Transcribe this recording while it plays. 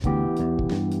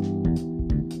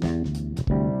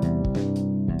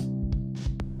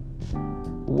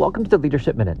welcome to the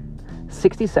Leadership Minute,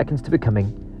 60 seconds to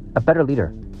becoming a better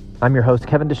leader. I'm your host,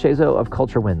 Kevin DeShazo of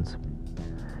Culture Wins.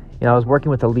 I was working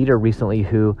with a leader recently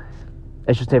who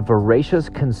is just a voracious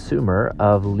consumer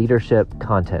of leadership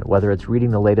content, whether it's reading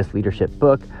the latest leadership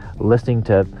book, listening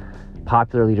to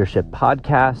popular leadership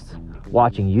podcasts,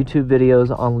 watching YouTube videos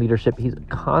on leadership. He's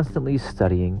constantly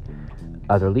studying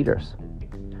other leaders.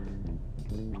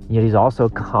 Yet he's also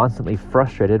constantly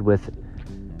frustrated with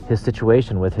his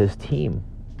situation, with his team.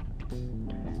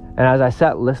 And as I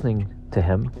sat listening to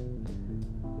him,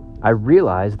 I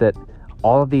realized that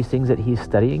all of these things that he's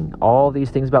studying, all these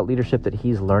things about leadership that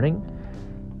he's learning,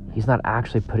 he's not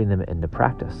actually putting them into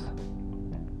practice.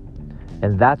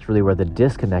 And that's really where the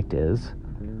disconnect is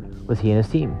with he and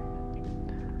his team.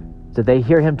 So they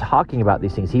hear him talking about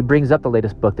these things. He brings up the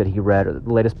latest book that he read, or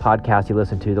the latest podcast he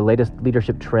listened to, the latest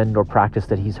leadership trend or practice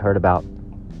that he's heard about.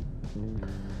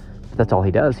 But that's all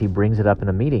he does. He brings it up in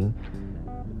a meeting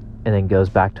and then goes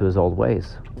back to his old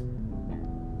ways.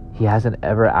 He hasn't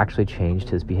ever actually changed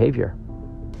his behavior.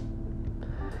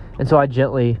 And so I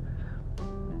gently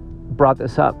brought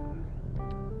this up.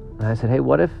 And I said, hey,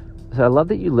 I love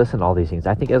that you listen to all these things.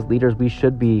 I think as leaders, we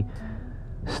should be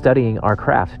studying our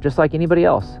craft, just like anybody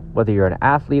else, whether you're an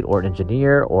athlete or an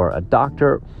engineer or a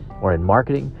doctor or in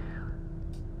marketing.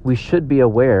 We should be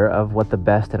aware of what the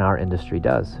best in our industry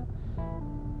does.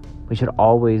 We should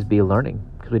always be learning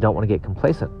because we don't want to get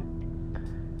complacent.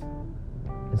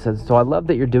 And so I love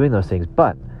that you're doing those things,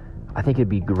 but I think it'd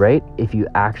be great if you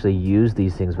actually use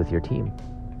these things with your team.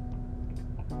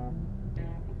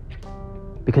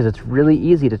 Because it's really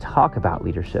easy to talk about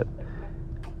leadership.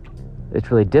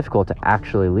 It's really difficult to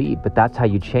actually lead, but that's how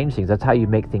you change things. That's how you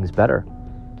make things better.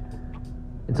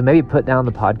 And so maybe put down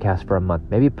the podcast for a month.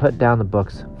 Maybe put down the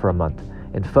books for a month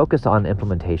and focus on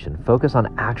implementation. Focus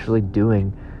on actually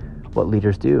doing what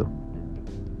leaders do.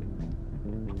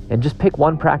 And just pick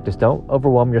one practice. Don't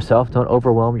overwhelm yourself. Don't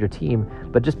overwhelm your team,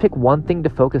 but just pick one thing to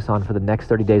focus on for the next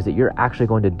 30 days that you're actually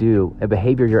going to do, a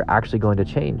behavior you're actually going to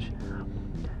change.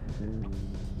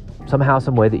 Somehow,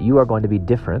 some way that you are going to be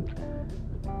different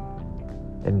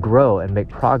and grow and make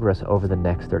progress over the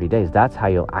next 30 days. That's how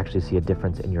you'll actually see a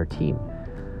difference in your team.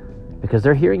 Because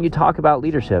they're hearing you talk about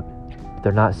leadership, but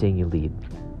they're not seeing you lead.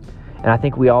 And I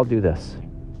think we all do this.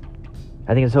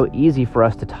 I think it's so easy for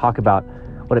us to talk about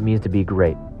what it means to be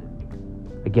great.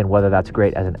 Again, whether that's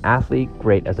great as an athlete,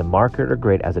 great as a marketer,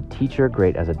 great as a teacher,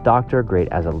 great as a doctor, great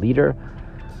as a leader.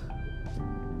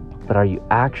 But are you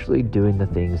actually doing the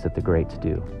things that the greats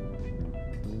do?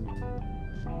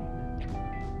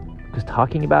 Because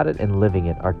talking about it and living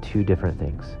it are two different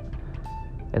things.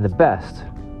 And the best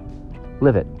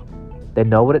live it. They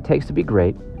know what it takes to be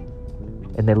great,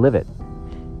 and they live it.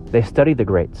 They study the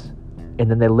greats, and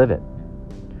then they live it.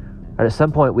 And at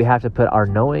some point, we have to put our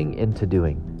knowing into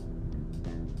doing.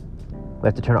 We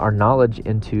have to turn our knowledge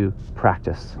into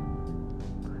practice.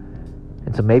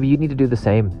 And so maybe you need to do the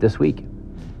same this week.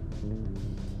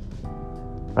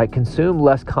 Right? Consume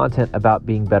less content about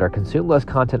being better. Consume less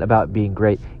content about being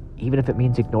great. Even if it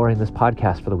means ignoring this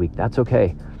podcast for the week, that's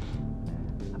okay.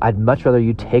 I'd much rather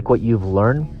you take what you've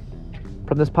learned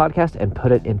from this podcast and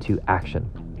put it into action.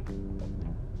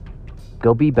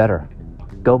 Go be better.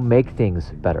 Go make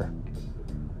things better.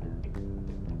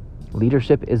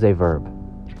 Leadership is a verb.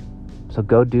 So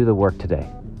go do the work today.